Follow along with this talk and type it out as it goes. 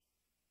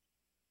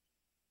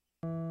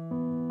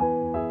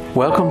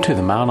Welcome to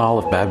the Mount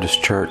Olive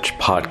Baptist Church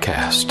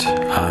podcast.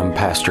 I'm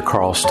Pastor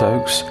Carl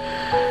Stokes.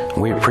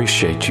 We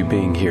appreciate you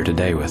being here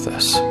today with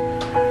us.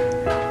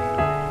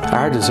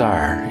 Our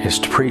desire is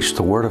to preach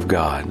the Word of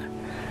God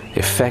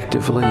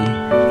effectively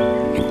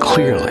and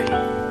clearly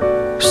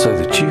so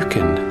that you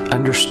can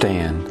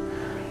understand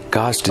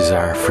God's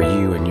desire for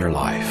you in your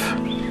life.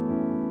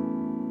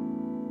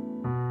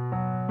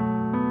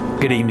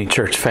 Good evening,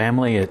 church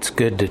family. It's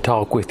good to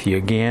talk with you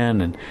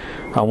again, and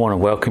I want to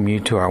welcome you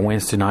to our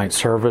Wednesday night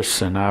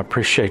service, and I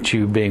appreciate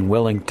you being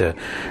willing to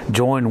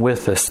join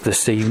with us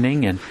this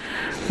evening. And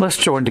let's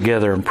join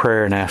together in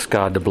prayer and ask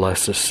God to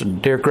bless us.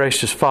 And dear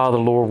gracious Father,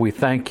 Lord, we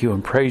thank you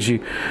and praise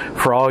you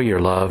for all your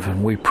love,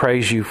 and we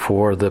praise you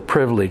for the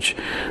privilege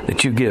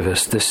that you give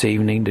us this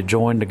evening to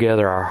join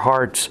together our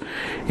hearts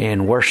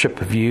in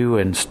worship of you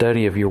and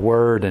study of your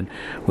word. And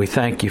we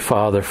thank you,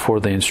 Father,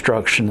 for the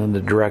instruction and the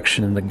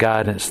direction and the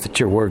guidance that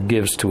your word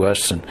gives to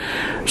us. And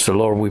so,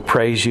 Lord, we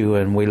praise you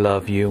and we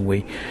love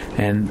you.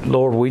 And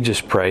Lord, we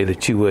just pray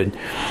that you would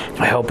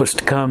help us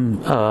to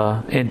come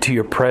into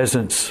your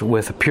presence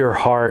with a pure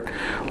heart,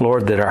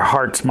 Lord, that our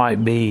hearts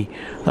might be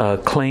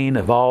clean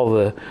of all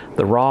the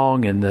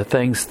wrong and the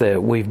things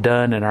that we've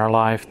done in our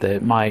life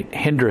that might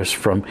hinder us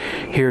from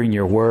hearing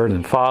your word.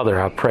 And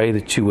Father, I pray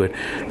that you would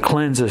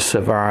cleanse us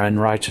of our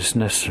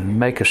unrighteousness and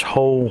make us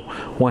whole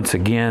once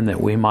again, that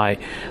we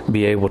might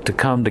be able to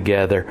come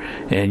together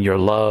in your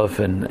love,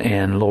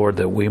 and Lord,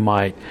 that we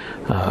might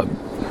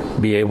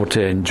be able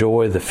to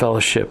enjoy the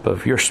fellowship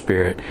of your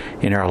Spirit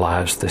in our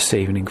lives this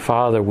evening.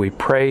 Father, we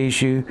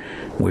praise you.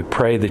 We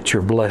pray that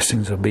your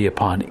blessings will be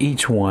upon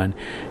each one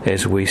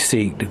as we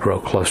seek to grow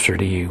closer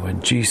to you.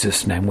 In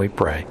Jesus' name we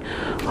pray.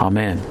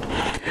 Amen.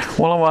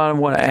 Well, I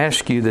want to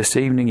ask you this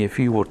evening if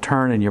you will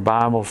turn in your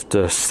Bibles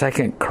to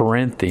 2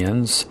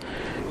 Corinthians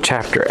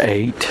chapter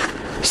 8.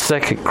 2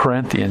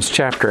 Corinthians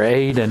chapter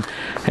 8,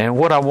 and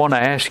what I want to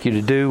ask you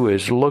to do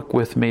is look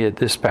with me at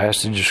this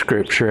passage of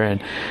Scripture,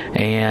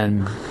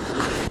 and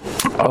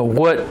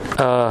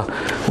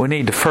what we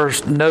need to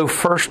first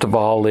of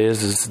all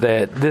is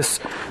that this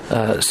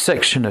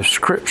section of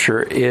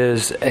Scripture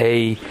is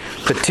a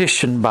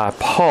petition by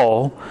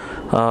Paul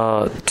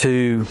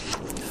to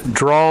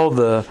draw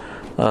the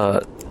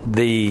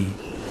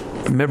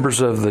members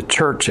of the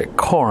church at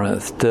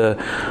Corinth to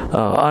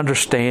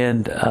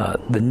understand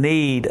the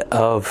need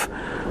of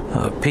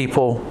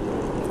people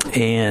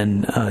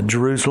in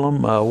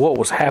Jerusalem. What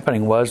was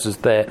happening was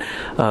that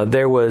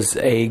there was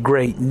a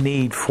great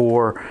need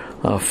for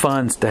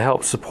funds to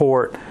help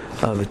support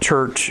the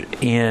church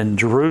in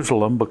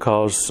Jerusalem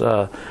because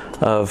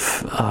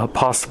of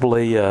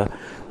possibly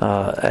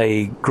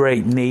a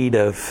great need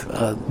of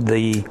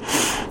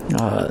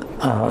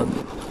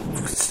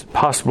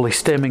possibly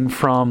stemming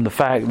from the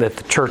fact that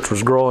the church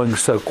was growing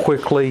so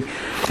quickly,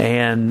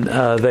 and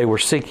they were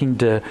seeking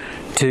to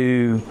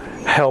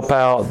help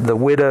out the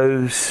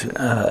widows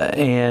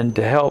and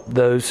to help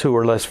those who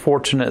were less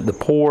fortunate, the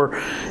poor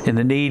and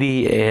the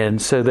needy. And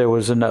so there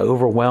was an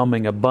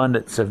overwhelming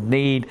abundance of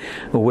need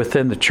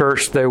within the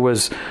church. There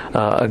was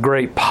a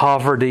great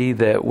poverty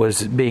that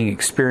was being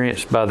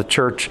experienced by the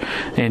church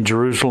in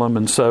Jerusalem.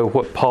 And so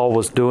what Paul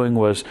was doing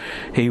was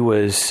he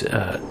was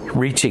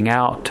reaching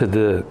out to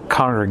the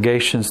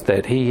congregations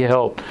that he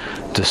helped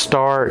to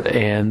start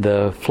and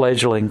the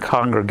fledgling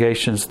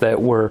congregations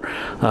that were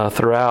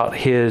throughout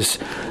his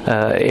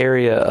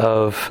area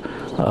of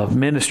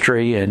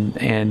ministry,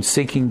 and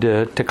seeking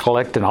to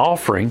collect an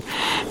offering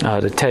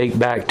to take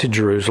back to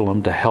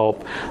Jerusalem to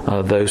help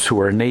those who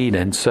are in need.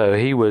 And so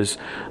he was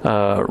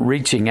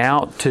reaching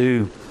out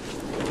to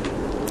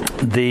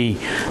the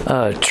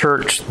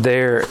church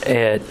there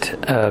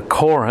at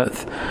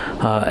Corinth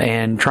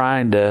and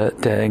trying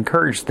to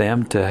encourage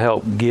them to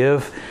help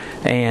give.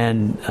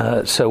 And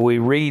so we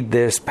read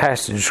this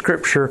passage of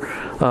Scripture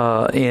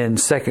in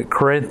 2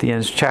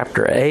 Corinthians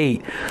chapter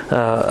 8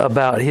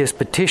 about his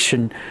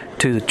petition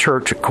to the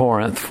church at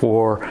Corinth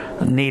for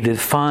needed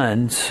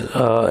funds,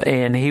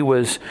 and he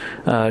was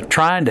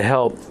trying to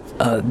help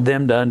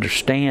them to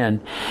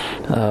understand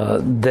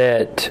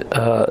that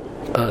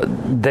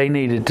they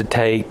needed to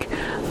take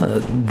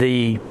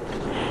the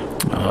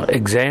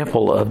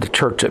example of the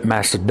church at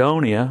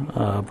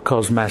Macedonia,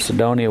 because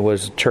Macedonia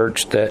was a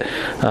church that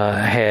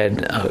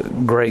had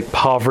great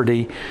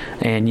poverty,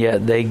 and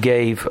yet they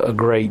gave a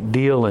great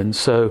deal. And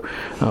so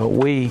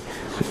we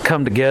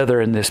come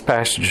together in this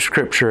passage of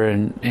Scripture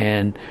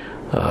and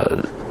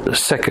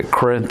 2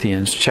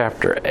 Corinthians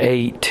chapter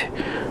 8,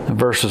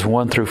 verses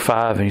 1 through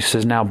 5, and he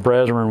says, "Now,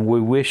 brethren, we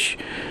wish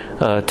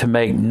to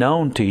make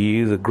known to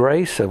you the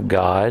grace of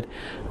God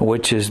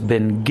which has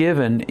been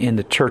given in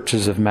the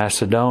churches of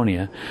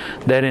Macedonia,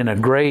 that in a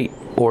great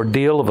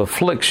ordeal of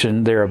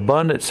affliction, their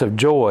abundance of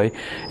joy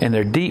and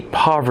their deep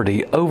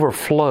poverty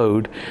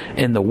overflowed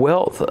in the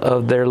wealth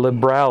of their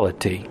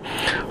liberality.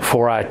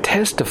 For I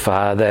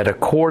testify that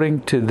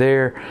according to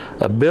their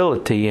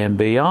ability and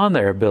beyond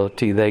their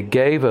ability, they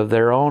gave of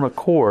their own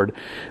accord,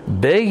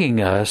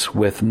 begging us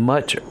with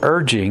much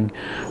urging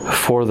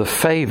for the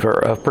favor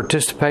of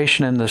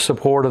participation in the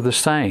support of the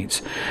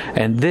saints.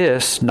 And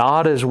this,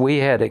 not as we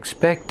had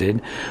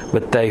expected,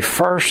 but they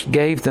first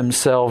gave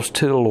themselves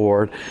to the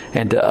Lord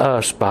and to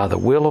us by the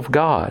will of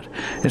God.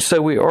 And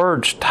so we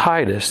urge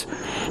Titus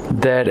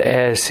that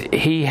as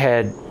he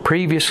had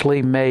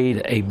previously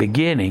made a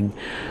beginning,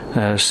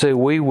 so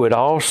we would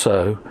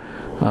also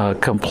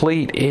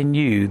complete in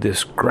you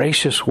this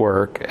gracious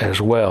work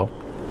as well.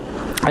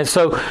 And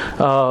so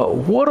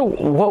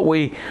what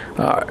we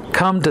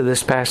come to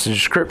this passage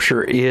of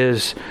Scripture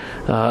is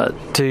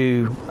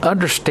to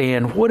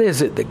understand what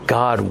is it that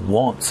God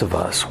wants of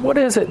us? What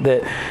is it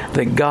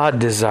that God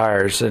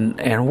desires?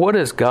 And what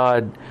is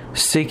God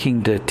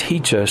seeking to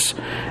teach us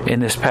in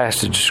this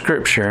passage of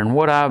Scripture? And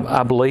what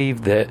I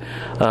believe that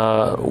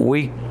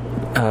we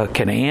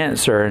can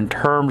answer in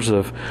terms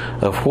of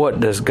what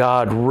does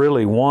God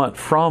really want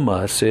from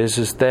us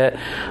is that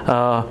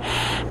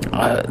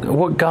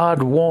what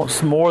God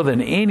wants more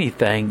than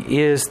anything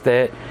is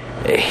that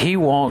He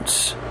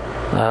wants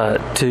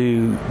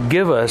to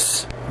give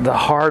us the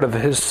heart of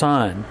His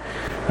Son.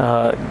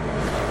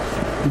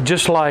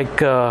 Just like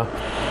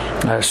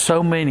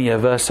so many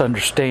of us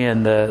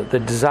understand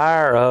the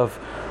desire of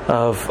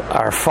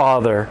our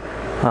Father,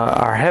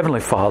 our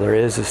Heavenly Father,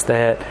 is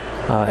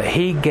that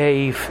He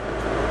gave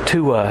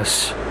to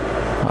us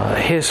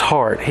His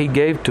heart. He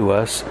gave to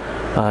us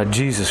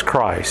Jesus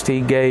Christ.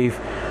 He gave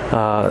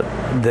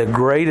the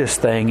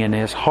greatest thing in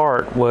His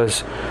heart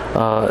was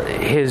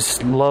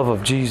His love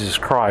of Jesus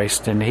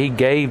Christ, and He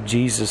gave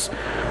Jesus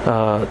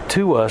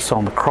to us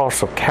on the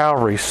cross of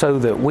Calvary so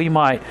that we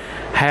might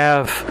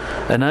have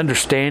an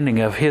understanding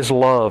of His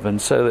love,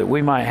 and so that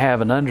we might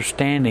have an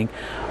understanding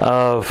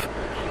of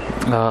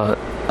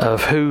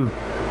who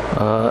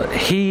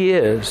He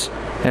is.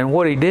 And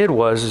what He did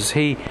was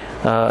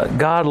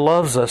God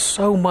loves us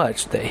so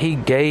much that He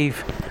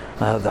gave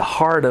the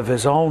heart of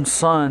His own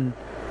Son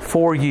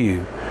for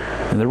you.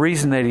 And the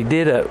reason that He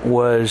did it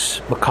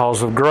was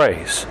because of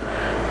grace.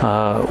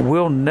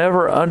 We'll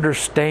never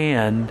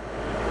understand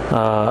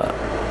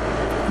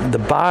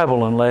the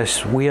Bible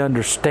unless we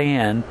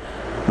understand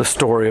the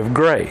story of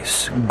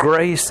grace.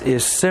 Grace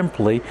is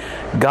simply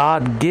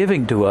God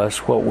giving to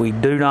us what we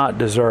do not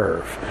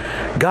deserve.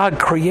 God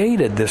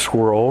created this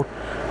world,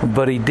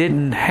 but He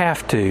didn't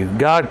have to.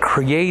 God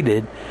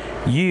created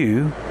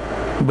you,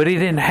 but He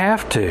didn't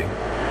have to.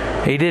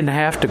 He didn't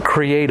have to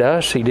create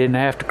us. He didn't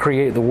have to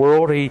create the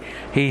world. He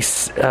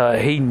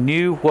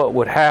knew what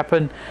would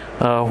happen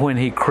when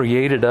He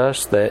created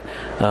us, that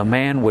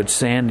man would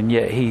sin, and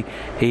yet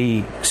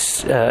He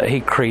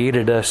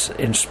created us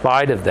in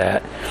spite of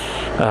that.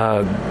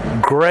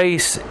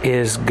 Grace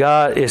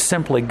is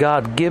simply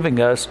God giving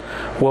us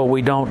what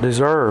we don't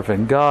deserve,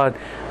 and God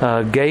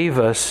gave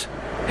us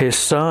His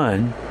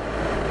Son.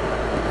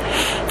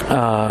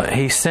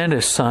 He sent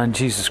His Son,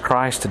 Jesus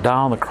Christ, to die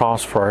on the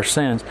cross for our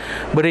sins,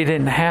 but He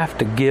didn't have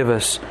to give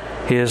us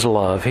His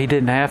love. He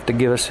didn't have to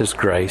give us His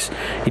grace.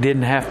 He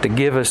didn't have to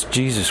give us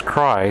Jesus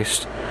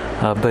Christ,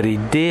 but He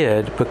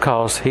did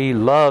because He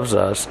loves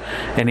us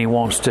and He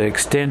wants to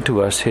extend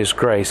to us His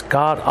grace.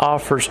 God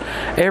offers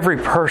every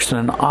person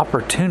an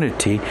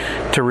opportunity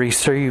to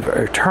receive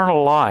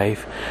eternal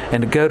life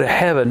and to go to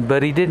heaven,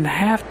 but He didn't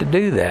have to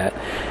do that.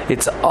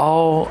 It's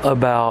all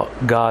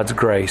about God's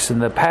grace. And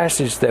the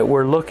passage that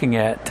we're looking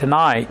at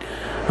tonight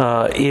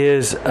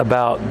is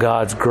about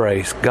God's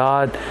grace.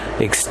 God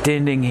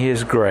extending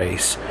His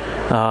grace.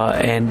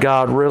 And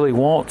God really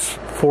wants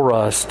for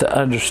us to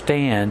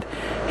understand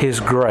His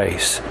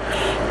grace.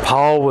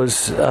 Paul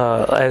was,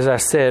 as I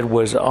said,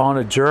 was on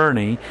a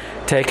journey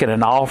taking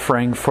an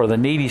offering for the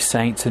needy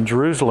saints in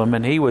Jerusalem,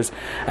 and he was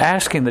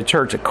asking the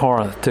church at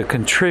Corinth to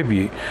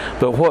contribute.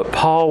 But what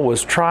Paul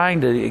was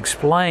trying to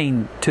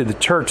explain to the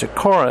church at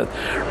Corinth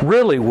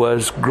really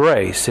was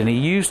grace, and he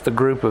used the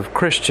group of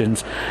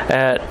Christians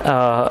at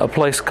a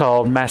place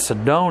called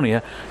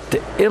Macedonia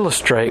to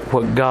illustrate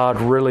what God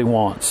really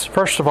wants.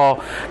 First of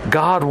all,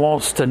 God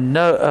wants to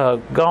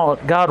know.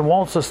 God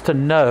wants us to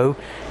know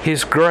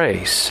His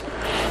grace.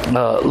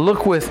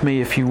 Look with me,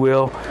 if you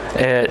will,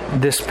 at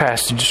this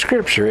passage of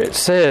Scripture. It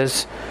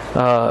says,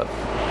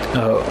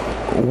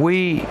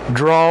 "We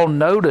draw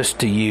notice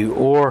to you,"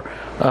 or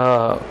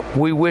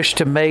we wish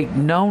to make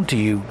known to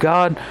you.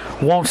 God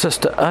wants us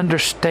to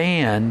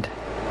understand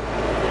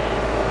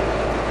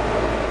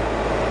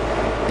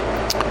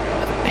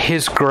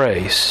His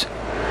grace.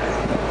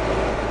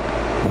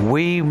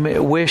 We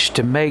wish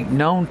to make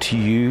known to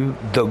you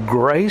the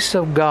grace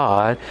of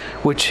God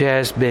which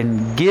has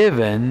been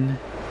given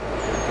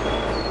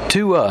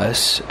to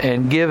us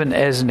and given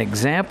as an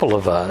example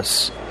of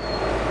us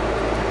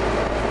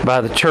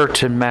by the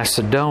church in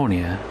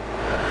Macedonia.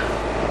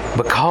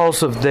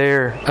 because of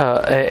their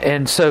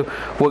and so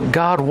what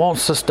God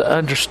wants us to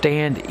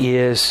understand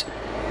is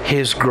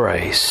His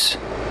grace.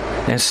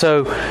 And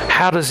so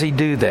how does He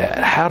do that?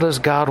 How does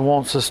God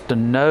want us to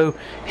know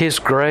His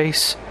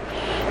grace?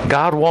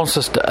 God wants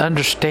us to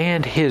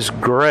understand His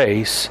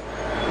grace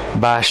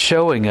by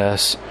showing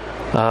us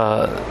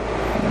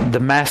the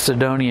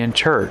Macedonian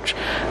church.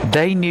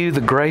 They knew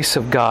the grace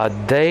of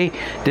God. They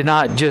did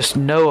not just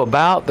know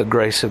about the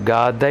grace of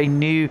God. They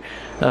knew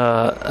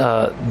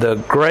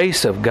the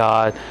grace of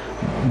God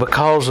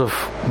because of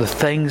the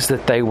things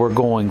that they were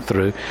going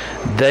through.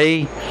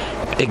 They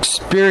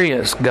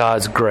experienced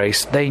God's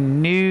grace. They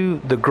knew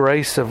the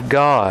grace of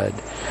God.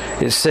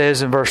 It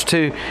says in verse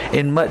 2,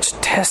 in much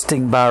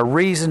testing by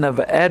reason of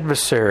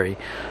adversary,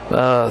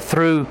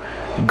 through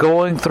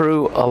going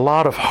through a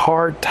lot of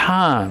hard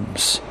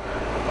times.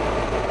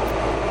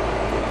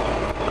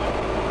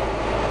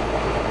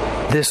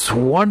 This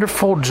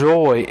wonderful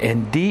joy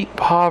and deep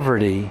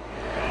poverty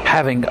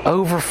having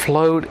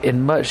overflowed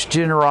in much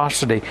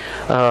generosity,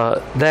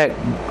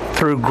 that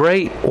through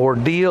great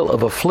ordeal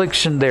of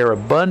affliction, their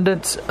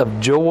abundance of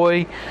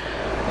joy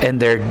and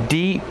their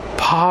deep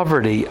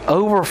poverty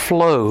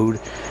overflowed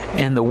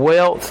in the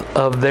wealth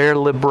of their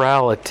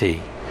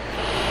liberality.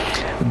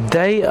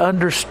 They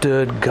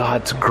understood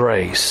God's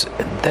grace.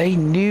 They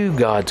knew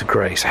God's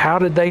grace. How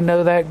did they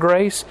know that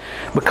grace?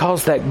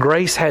 Because that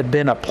grace had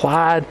been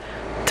applied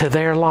to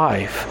their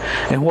life.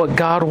 And what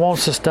God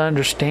wants us to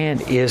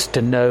understand is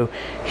to know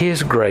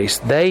His grace.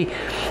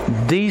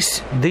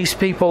 These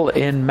people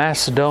in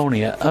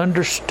Macedonia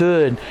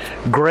understood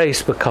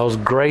grace because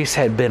grace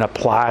had been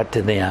applied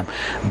to them.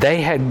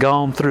 They had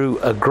gone through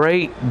a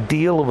great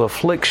deal of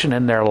affliction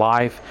in their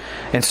life,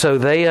 and so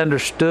they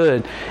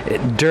understood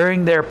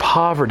during their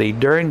poverty,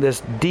 during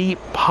this deep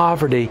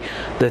poverty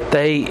that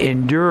they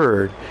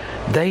endured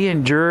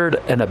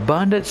an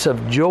abundance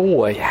of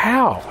joy.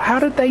 How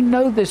did they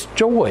know this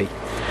joy?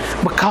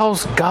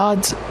 Because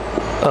God's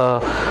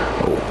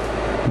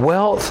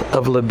wealth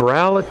of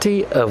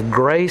liberality, of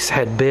grace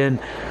had been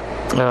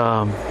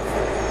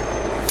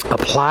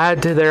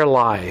applied to their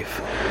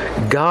life.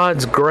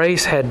 God's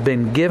grace had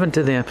been given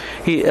to them.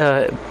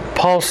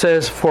 Paul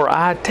says, for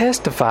I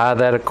testify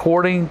that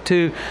according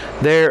to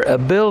their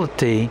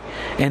ability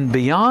and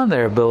beyond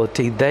their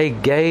ability, they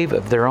gave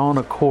of their own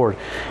accord.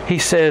 He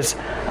says,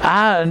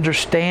 I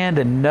understand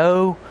and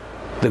know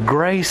the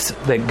grace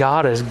that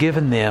God has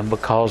given them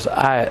because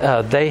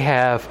they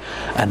have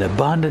an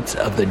abundance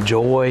of the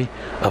joy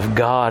of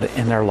God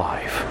in their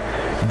life.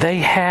 They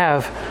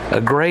have a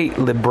great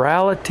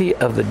liberality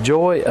of the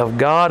joy of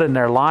God in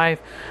their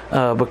life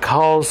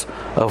because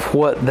of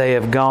what they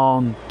have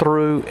gone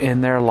through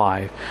in their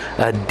life.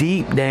 A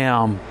deep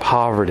down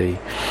poverty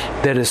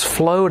that has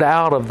flowed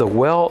out of the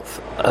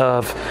wealth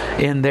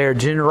in their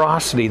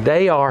generosity.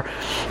 They are,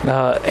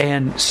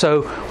 and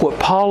so what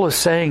Paul is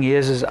saying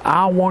is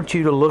I want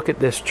you to look at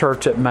this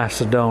church at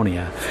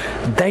Macedonia.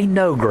 They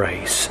know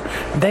grace.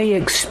 They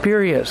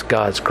experience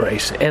God's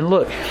grace. And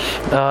look,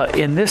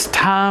 in this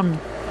time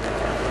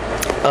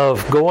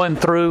of going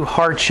through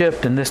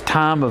hardship, in this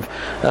time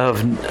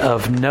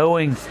of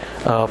knowing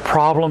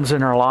problems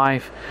in our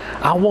life,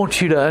 I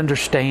want you to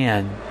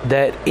understand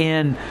that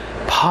in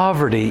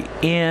poverty,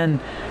 in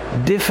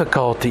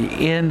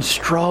difficulty, in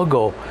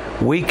struggle,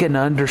 we can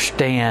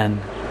understand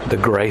the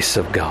grace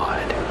of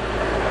God.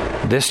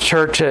 This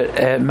church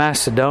at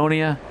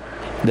Macedonia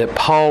that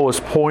Paul was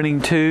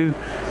pointing to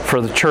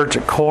for the church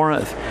at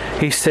Corinth,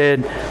 he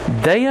said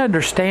they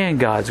understand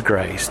God's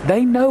grace.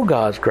 They know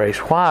God's grace.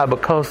 Why?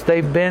 Because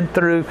they've been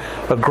through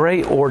a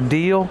great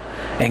ordeal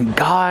and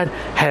God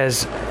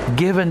has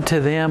given to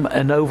them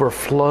an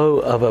overflow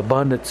of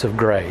abundance of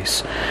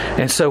grace.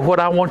 And so what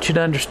I want you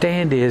to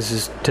understand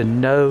is to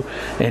know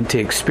and to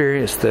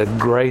experience the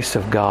grace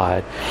of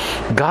God.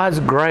 God's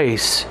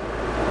grace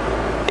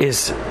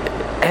is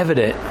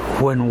evident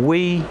when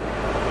we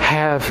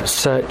have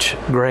such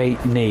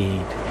great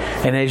need.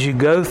 And as you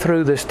go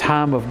through this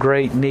time of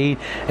great need,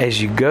 as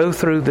you go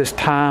through this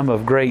time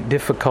of great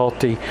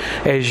difficulty,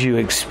 as you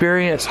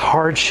experience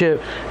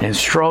hardship and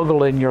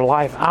struggle in your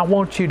life, I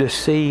want you to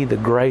see the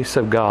grace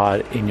of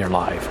God in your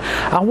life.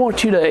 I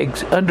want you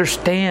to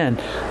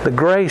understand the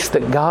grace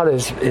that God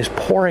is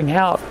pouring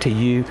out to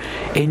you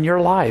in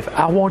your life.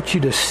 I want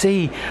you to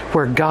see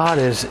where God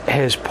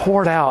has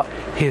poured out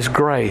His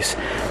grace,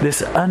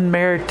 this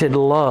unmerited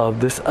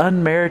love, this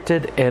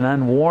unmerited and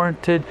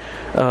unwarranted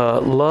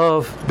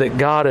love that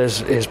God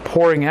is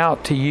pouring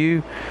out to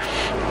you.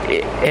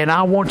 And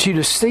I want you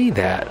to see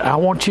that. I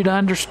want you to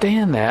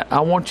understand that.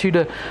 I want you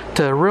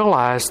to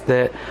realize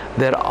that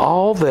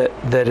all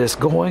that is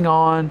going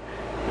on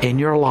in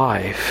your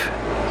life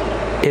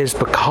is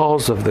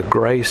because of the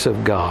grace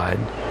of God.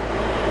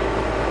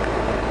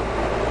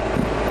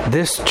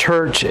 This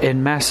church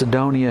in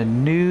Macedonia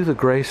knew the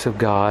grace of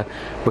God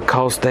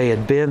because they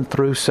had been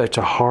through such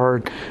a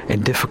hard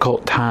and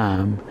difficult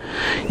time.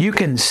 You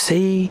can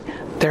see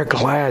their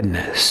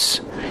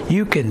gladness.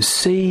 You can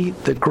see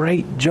the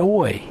great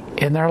joy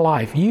in their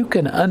life. You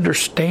can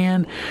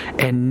understand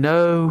and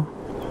know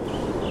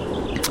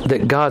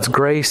that God's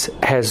grace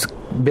has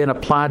been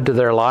applied to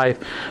their life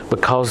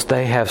because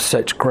they have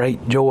such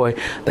great joy.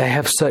 They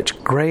have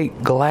such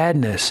great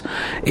gladness.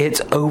 It's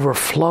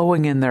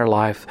overflowing in their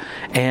life,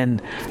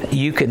 and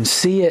you can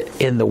see it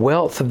in the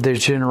wealth of their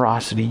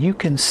generosity. You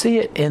can see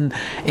it in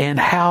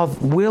how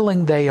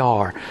willing they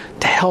are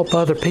to help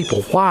other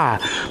people.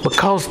 Why?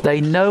 Because they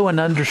know and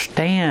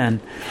understand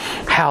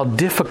how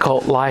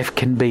difficult life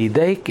can be.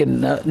 They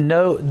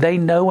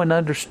know and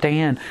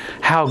understand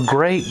how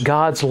great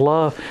God's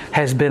love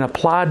has been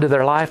applied to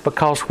their life,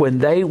 because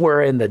when they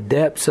were in the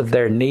depths of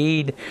their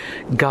need,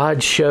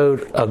 God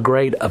showed a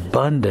great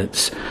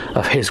abundance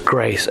of His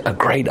grace, a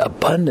great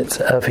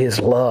abundance of His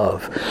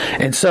love.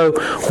 And so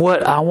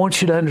what I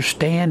want you to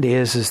understand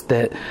is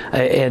that,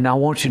 and I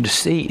want you to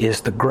see,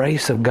 is the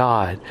grace of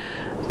God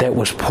that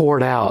was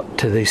poured out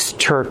to this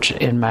church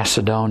in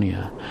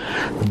Macedonia.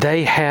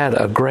 They had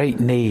a great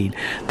need.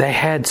 They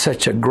had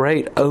such a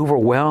great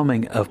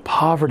overwhelming of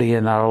poverty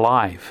in their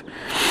life.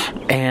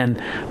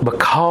 And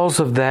because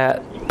of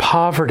that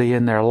poverty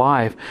in their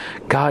life,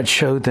 God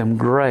showed them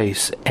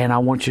grace. And I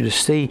want you to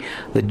see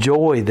the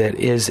joy that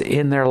is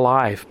in their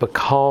life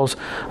because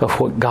of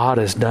what God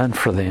has done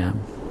for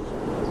them.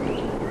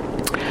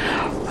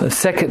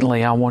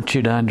 Secondly, I want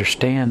you to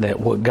understand that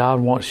what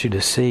God wants you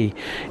to see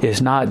is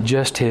not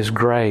just His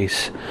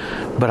grace,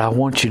 but I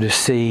want you to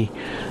see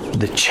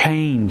the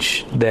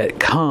change that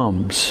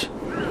comes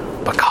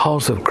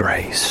because of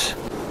grace.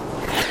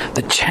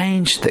 The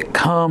change that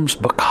comes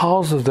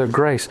because of their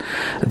grace.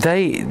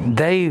 They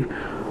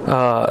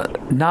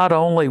not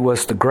only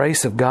was the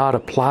grace of God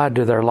applied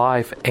to their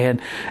life,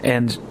 and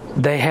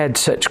they had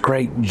such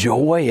great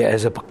joy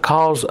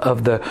because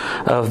of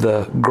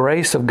the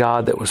grace of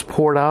God that was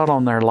poured out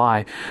on their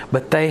life,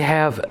 but they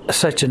have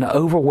such an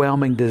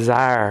overwhelming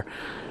desire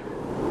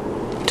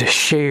to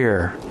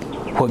share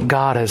what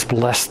God has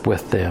blessed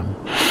with them.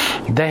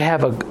 They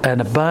have an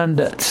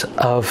abundance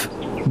of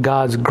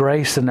God's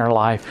grace in their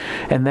life,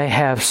 and they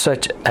have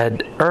such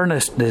an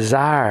earnest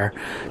desire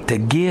to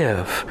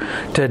give,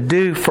 to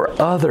do for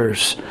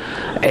others,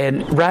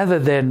 and rather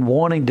than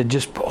wanting to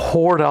just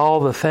hoard all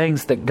the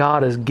things that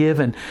God has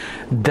given,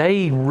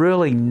 they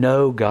really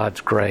know God's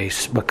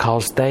grace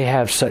because they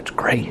have such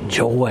great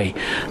joy.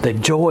 The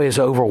joy is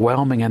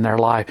overwhelming in their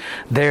life.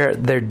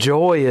 Their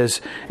joy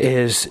is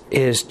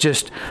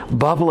just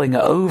bubbling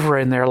over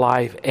in their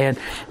life. And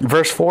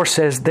verse 4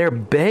 says they're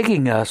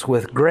begging us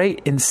with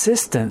great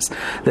insistence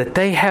that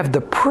they have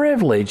the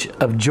privilege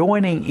of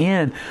joining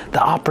in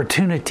the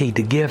opportunity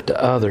to give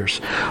to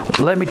others.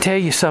 Let me tell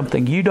you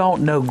something. You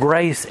don't know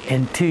grace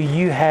until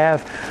you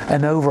have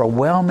an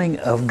overwhelming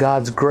of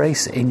God's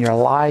grace in your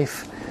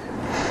life.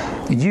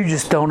 You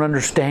just don't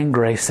understand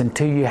grace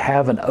until you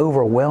have an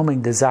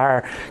overwhelming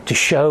desire to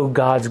show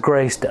God's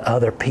grace to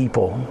other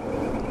people.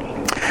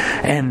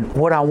 And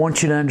what I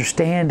want you to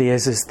understand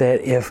is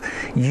that if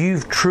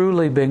you've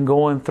truly been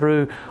going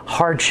through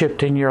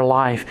hardship in your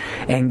life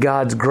and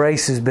God's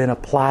grace has been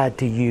applied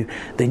to you,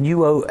 then you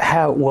will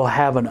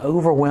have an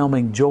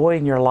overwhelming joy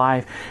in your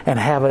life and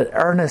have an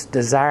earnest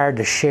desire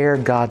to share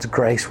God's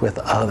grace with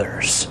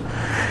others.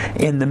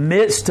 In the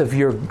midst of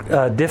your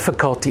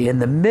difficulty, in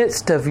the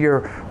midst of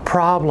your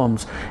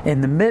problems,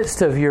 in the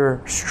midst of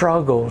your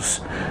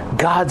struggles,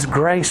 God's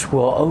grace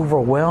will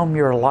overwhelm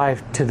your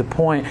life to the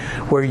point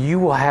where you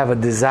will have a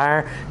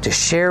desire to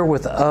share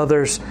with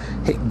others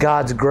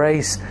God's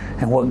grace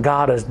and what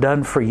God has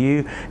done for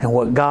you and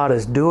what God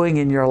is doing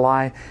in your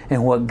life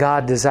and what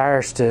God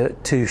desires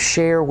to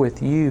share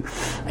with you.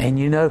 And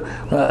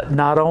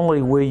not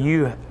only will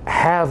you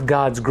have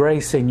God's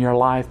grace in your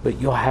life, but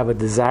you'll have a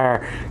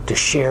desire to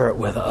share it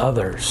with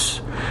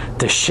others,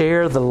 to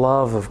share the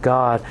love of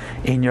God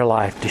in your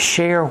life, to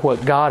share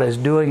what God is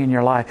doing in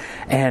your life,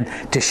 and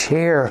to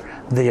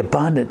share the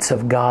abundance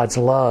of God's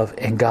love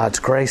and God's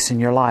grace in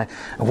your life.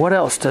 What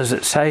else does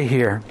it say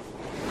here?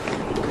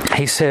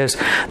 He says,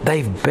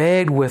 they've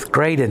begged with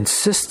great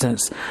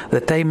insistence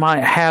that they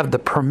might have the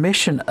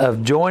permission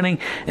of joining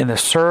in the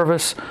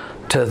service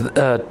to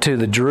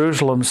the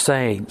Jerusalem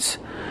saints.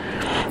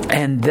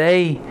 And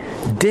they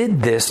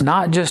did this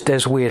not just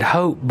as we had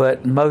hoped,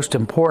 but most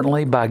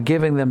importantly by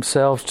giving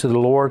themselves to the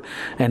Lord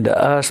and to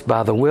us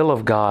by the will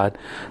of God,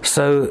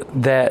 so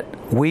that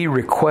we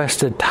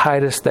requested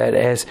Titus that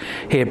as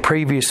he had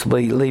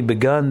previously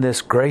begun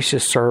this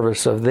gracious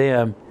service of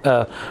them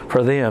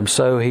for them,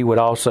 so he would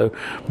also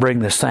bring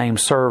the same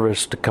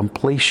service to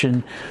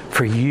completion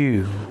for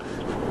you.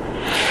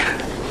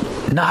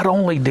 Not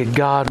only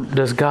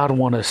does God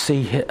want us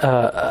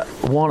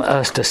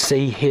to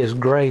see His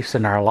grace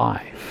in our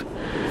life,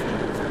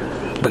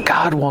 but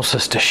God wants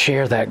us to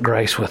share that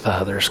grace with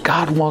others.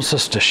 God wants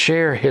us to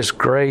share His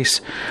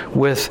grace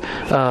with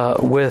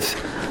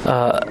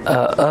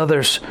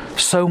others,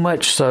 so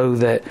much so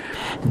that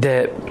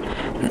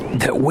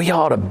we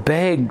ought to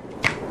beg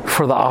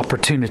for the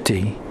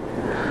opportunity,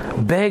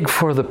 beg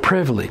for the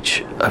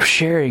privilege of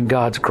sharing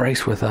God's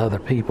grace with other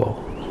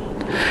people.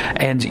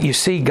 And you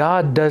see,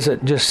 God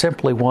doesn't just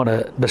simply want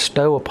to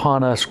bestow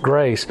upon us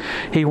grace.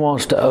 He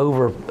wants to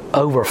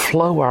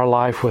overflow our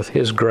life with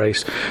His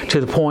grace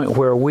to the point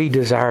where we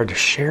desire to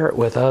share it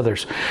with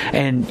others.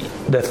 And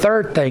the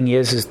third thing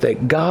is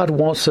that God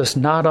wants us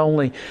not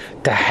only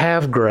to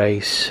have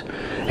grace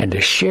and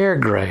to share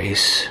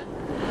grace,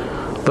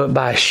 but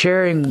by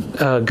sharing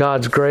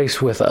God's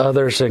grace with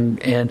others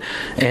and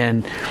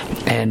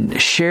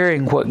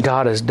sharing what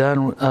God has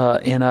done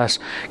in us,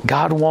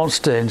 God wants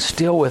to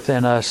instill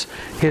within us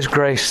His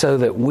grace so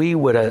that we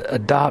would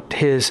adopt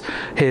His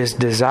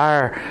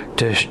desire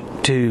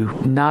to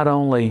not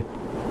only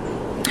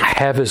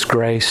have His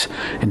grace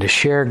and to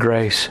share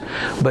grace,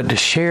 but to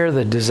share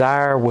the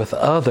desire with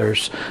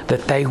others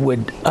that they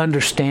would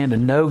understand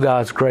and know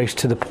God's grace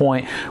to the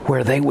point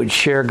where they would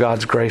share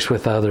God's grace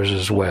with others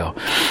as well.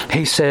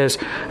 He says,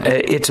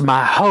 it's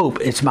my hope,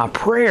 it's my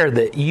prayer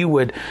that you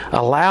would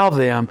allow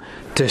them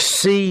to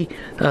see,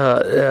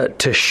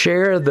 to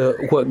share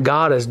what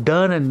God has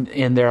done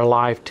in their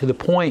life to the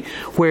point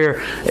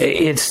where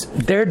it's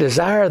their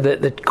desire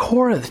that the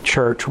Corinth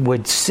church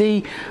would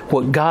see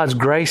what God's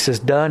grace has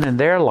done in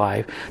their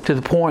life to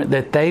the point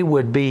that they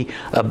would be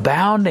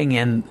abounding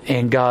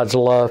in God's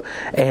love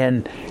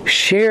and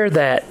share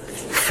that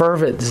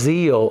fervent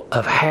zeal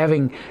of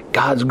having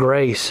God's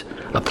grace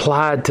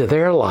applied to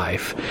their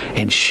life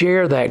and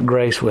share that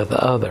grace with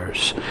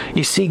others.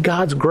 You see,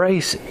 God's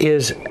grace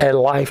is a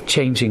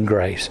life-changing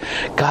grace.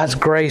 God's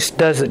grace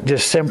doesn't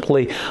just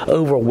simply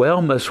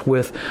overwhelm us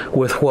with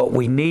what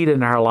we need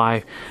in our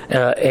life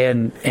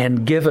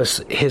and give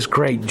us His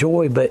great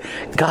joy, but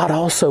God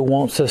also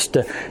wants us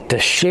to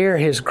share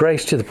His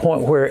grace to the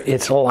point where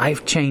it's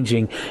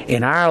life-changing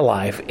in our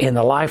life, in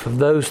the life of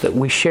those that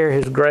we share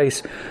His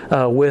grace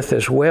with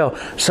as well.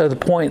 So the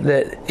point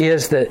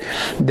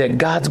that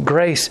God's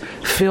grace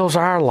fills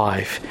our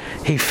life.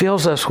 He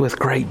fills us with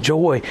great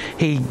joy.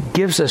 He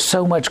gives us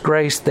so much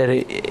grace that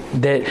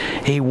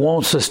He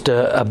wants us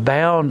to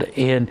abound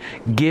in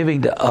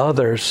giving to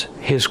others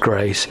His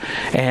grace.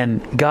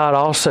 And God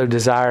also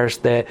desires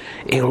that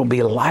it will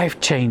be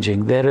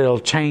life-changing, that it'll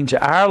change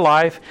our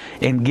life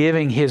in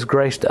giving His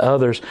grace to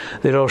others,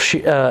 that it'll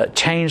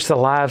change the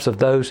lives of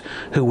those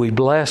who we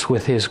bless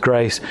with His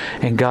grace,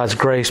 and God's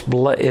grace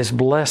is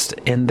blessed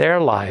in their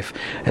life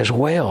as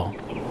well.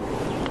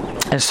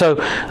 And so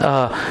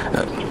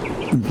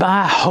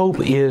my hope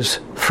is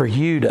for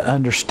you to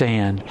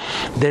understand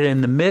that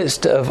in the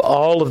midst of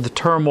all of the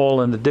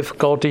turmoil and the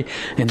difficulty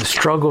and the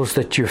struggles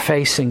that you're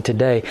facing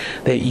today,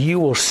 that you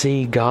will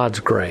see God's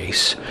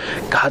grace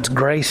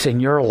in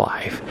your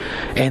life,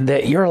 and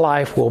that your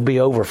life will be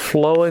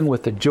overflowing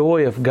with the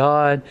joy of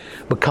God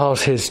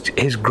because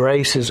His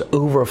grace is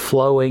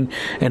overflowing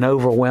and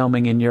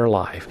overwhelming in your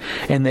life,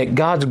 and that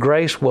God's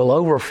grace will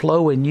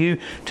overflow in you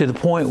to the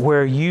point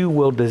where you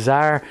will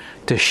desire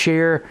to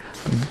share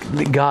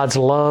God's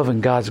love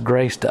and God's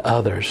grace to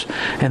others,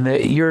 and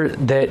that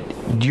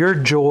your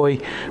joy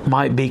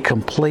might be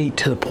complete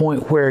to the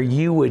point where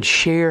you would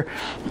share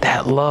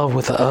that love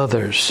with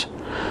others,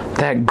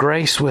 that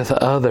grace with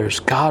others.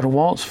 God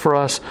wants for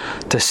us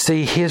to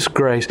see His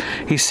grace.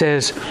 He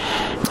says,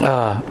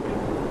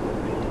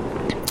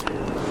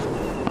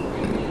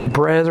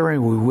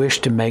 brethren, we wish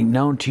to make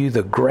known to you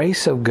the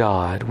grace of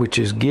God, which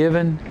is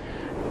given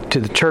to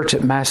the church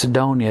at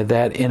Macedonia,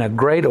 that in a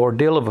great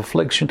ordeal of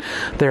affliction,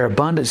 their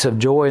abundance of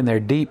joy and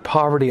their deep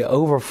poverty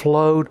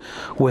overflowed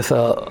with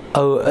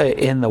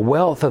in the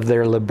wealth of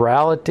their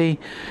liberality.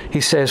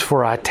 He says,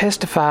 for I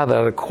testify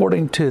that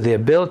according to the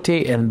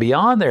ability and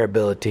beyond their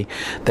ability,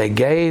 they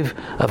gave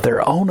of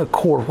their own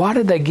accord. Why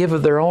did they give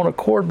of their own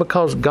accord?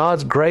 Because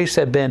God's grace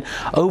had been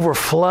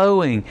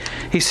overflowing.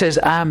 He says,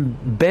 I'm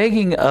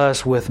begging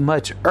us with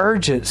much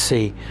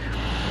urgency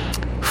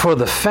for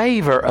the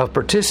favor of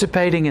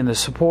participating in the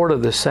support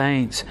of the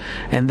saints,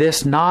 and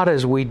this not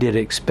as we did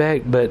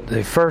expect, but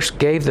they first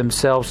gave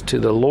themselves to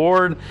the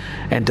Lord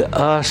and to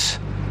us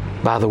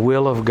by the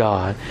will of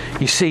God.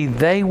 You see,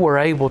 they were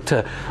able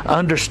to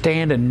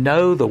understand and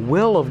know the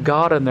will of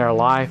God in their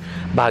life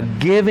by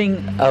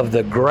giving of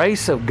the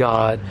grace of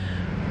God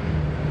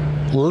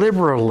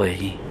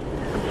liberally.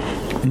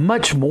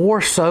 Much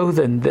more so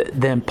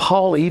than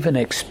Paul even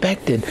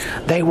expected.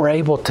 They were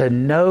able to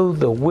know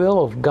the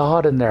will of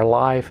God in their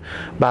life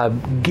by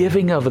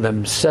giving of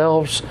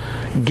themselves,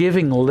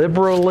 giving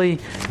liberally,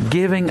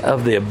 giving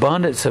of the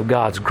abundance of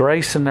God's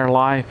grace in their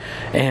life,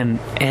 and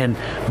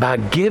by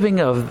giving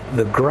of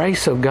the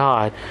grace of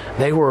God,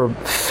 they were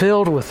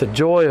filled with the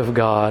joy of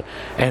God,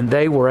 and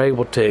they were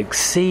able to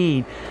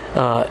exceed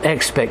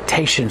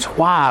expectations.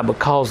 Why?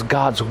 Because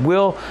God's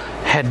will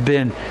had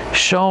been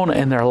shown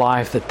in their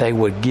life that they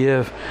would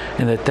give,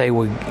 and that they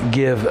would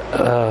give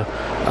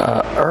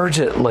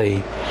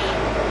urgently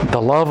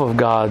the love of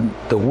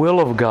God, the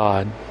will of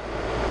God,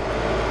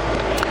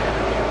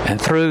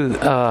 and through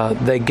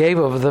they gave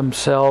of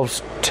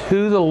themselves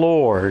to the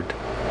Lord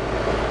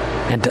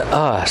and to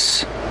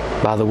us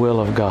by the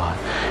will of God.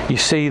 You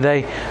see,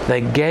 they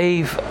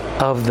gave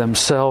of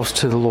themselves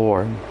to the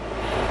Lord.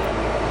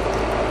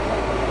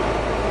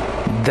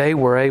 they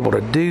were able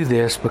to do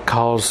this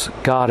because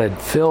God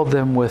had filled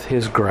them with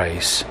His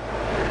grace.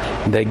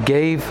 They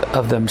gave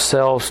of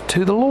themselves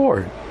to the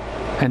Lord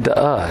and to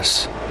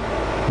us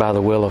by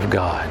the will of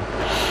God.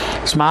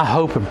 It's my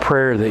hope and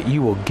prayer that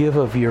you will give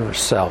of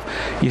yourself.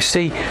 You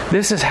see,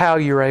 this is how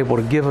you're able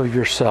to give of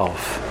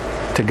yourself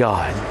to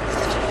God.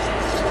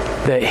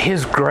 That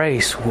His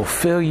grace will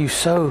fill you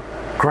so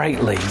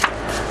greatly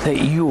that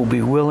you will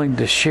be willing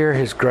to share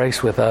His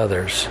grace with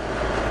others.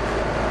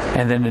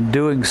 And then in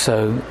doing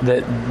so,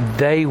 that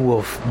they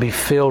will be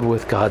filled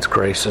with God's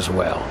grace as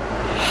well.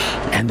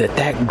 And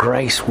that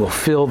grace will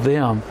fill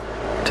them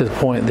to the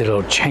point that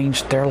it'll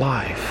change their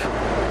life.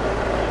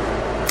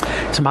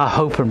 It's my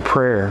hope and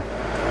prayer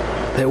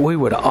that we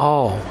would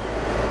all,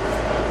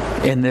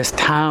 in this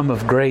time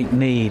of great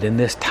need, in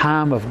this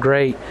time of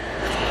great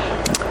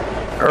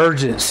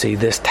urgency,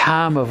 this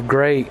time of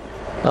great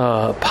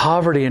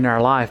poverty in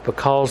our life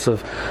because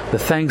of the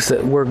things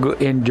that we're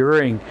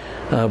enduring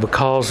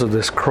because of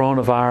this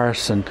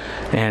coronavirus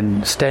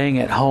and staying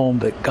at home,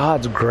 that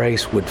God's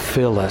grace would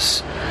fill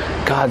us.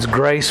 God's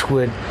grace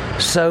would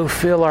so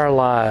fill our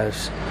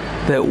lives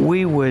that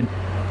we would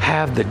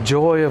have the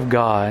joy of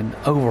God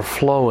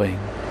overflowing,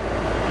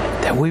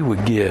 that we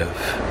would give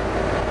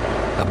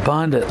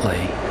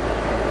abundantly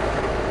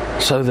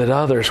so that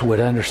others would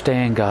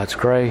understand God's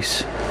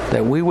grace,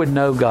 that we would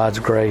know God's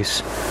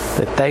grace,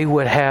 that they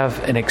would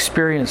have an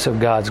experience of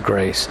God's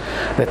grace,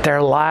 that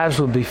their lives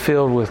would be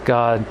filled with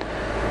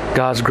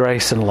God's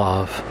grace and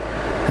love,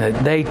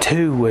 that they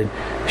too would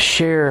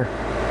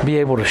be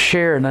able to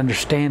share and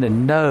understand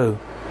and know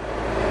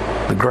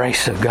the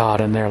grace of God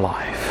in their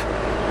life,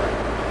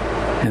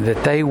 and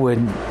that they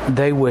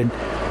would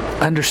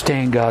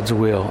understand God's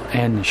will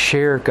and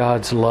share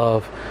God's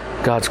love,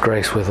 God's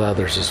grace with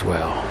others as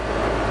well.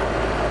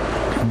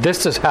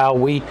 This is how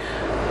we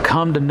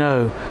come to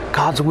know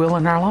God's will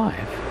in our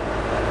life.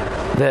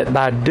 That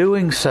by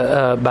doing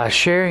so, by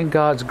sharing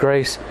God's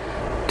grace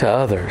to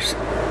others,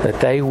 that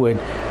they would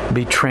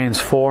be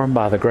transformed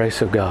by the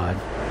grace of God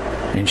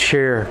and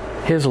share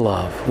His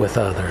love with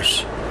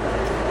others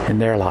in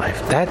their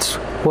life. That's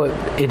what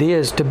it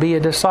is to be a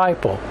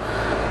disciple.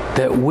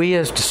 That we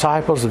as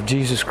disciples of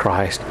Jesus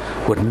Christ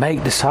would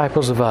make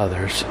disciples of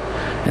others,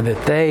 and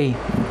that they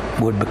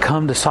would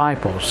become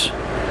disciples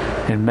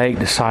and make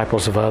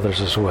disciples of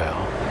others as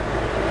well.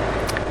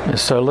 And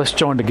so let's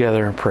join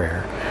together in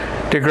prayer.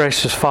 Dear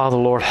gracious Father,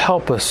 Lord,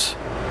 help us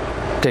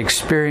to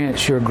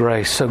experience Your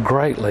grace so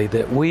greatly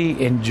that we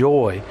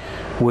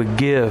would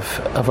give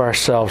of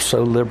ourselves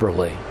so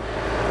liberally,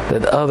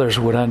 that others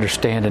would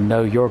understand and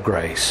know Your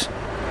grace,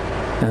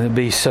 and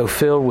be so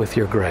filled with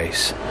Your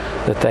grace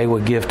that they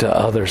would give to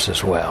others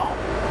as well.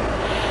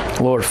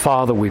 Lord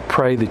Father, we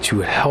pray that You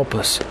would help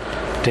us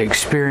to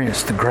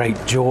experience the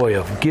great joy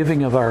of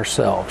giving of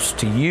ourselves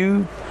to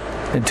You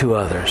and to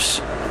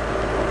others,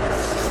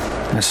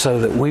 and so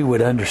that we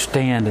would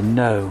understand and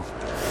know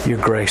Your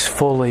grace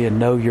fully and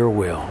know Your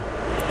will.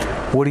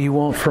 What do You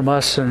want from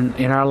us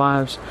in our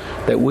lives?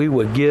 That we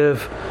would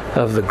give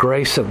of the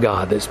grace of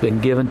God that's been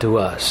given to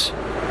us,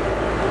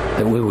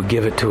 that we would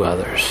give it to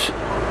others.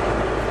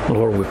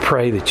 Lord, we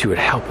pray that You would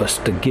help us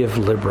to give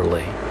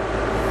liberally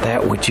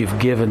that which You've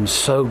given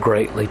so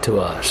greatly to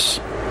us,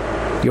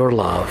 Your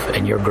love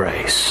and Your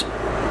grace.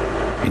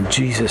 In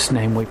Jesus'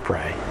 name we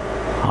pray.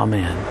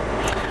 Amen.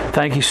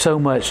 Thank you so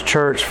much,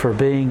 church, for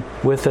being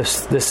with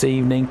us this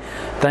evening.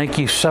 Thank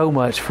you so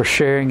much for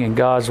sharing in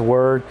God's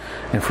Word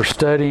and for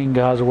studying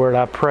God's Word.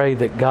 I pray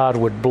that God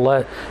would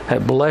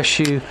bless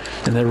you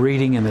in the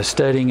reading and the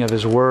studying of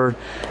His Word.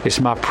 It's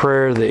my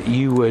prayer that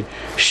you would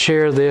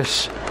share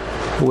this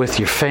with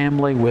your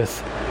family,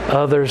 with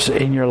others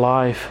in your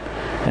life,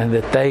 and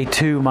that they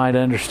too might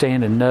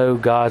understand and know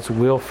God's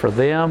will for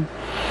them,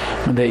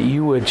 and that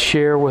you would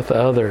share with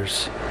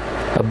others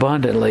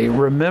abundantly.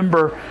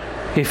 Remember,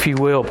 if you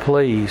will,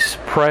 please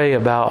pray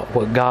about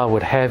what God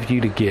would have you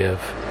to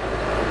give.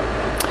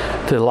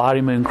 To the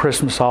Lottie Moon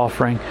Christmas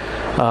offering,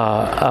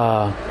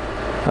 the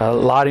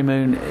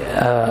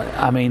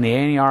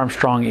Annie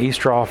Armstrong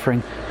Easter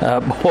offering.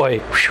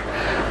 Boy,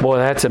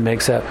 that's a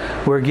mix-up.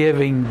 We're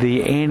giving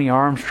the Annie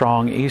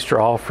Armstrong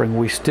Easter offering.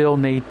 We still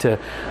need to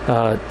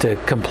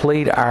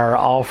complete our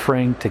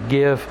offering to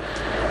give.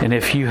 And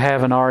if you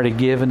haven't already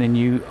given and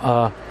you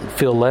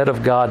feel led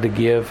of God to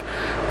give,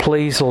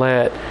 please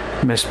let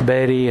Miss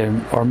Betty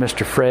or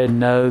Mr. Fred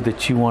know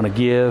that you want to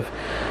give,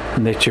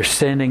 and that you're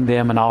sending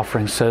them an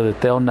offering so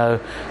that they'll know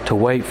to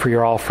wait for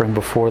your offering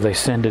before they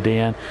send it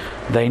in.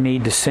 They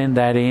need to send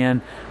that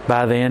in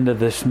by the end of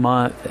this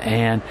month,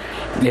 and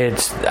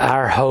it's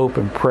our hope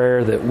and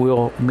prayer that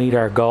we'll meet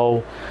our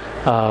goal.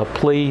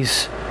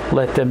 Please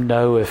let them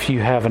know if you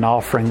have an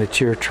offering that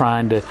you're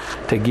trying to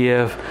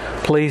give.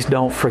 Please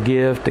don't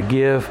forget to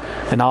give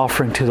an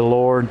offering to the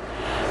Lord.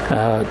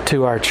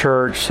 to our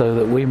church so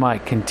that we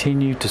might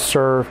continue to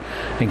serve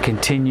and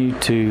continue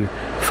to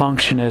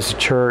function as a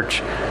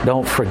church.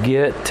 Don't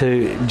forget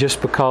to,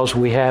 just because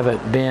we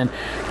haven't been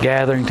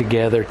gathering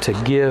together, to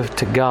give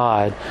to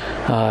God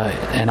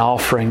and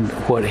offering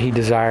what He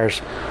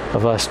desires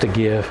of us to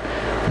give.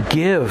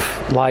 Give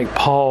like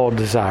Paul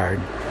desired,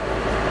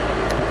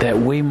 that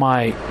we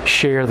might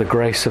share the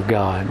grace of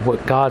God.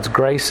 What God's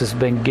grace has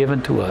been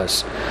given to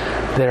us,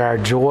 that our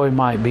joy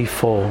might be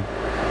full,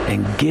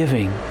 and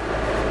giving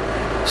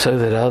so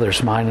that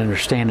others might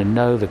understand and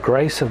know the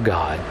grace of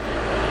God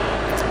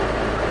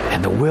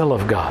and the will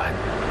of God,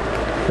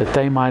 that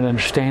they might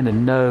understand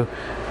and know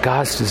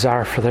God's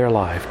desire for their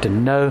life, to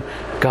know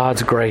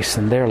God's grace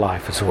in their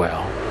life as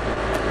well.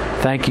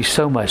 Thank you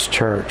so much,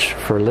 church,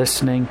 for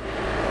listening.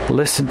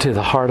 Listen to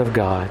the heart of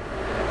God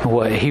and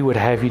what He would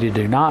have you to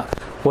do. Not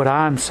what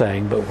I'm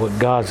saying, but what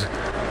God's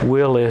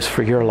will is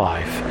for your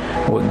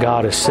life, what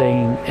God is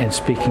saying and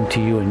speaking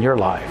to you in your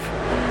life.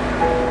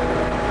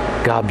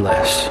 God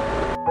bless.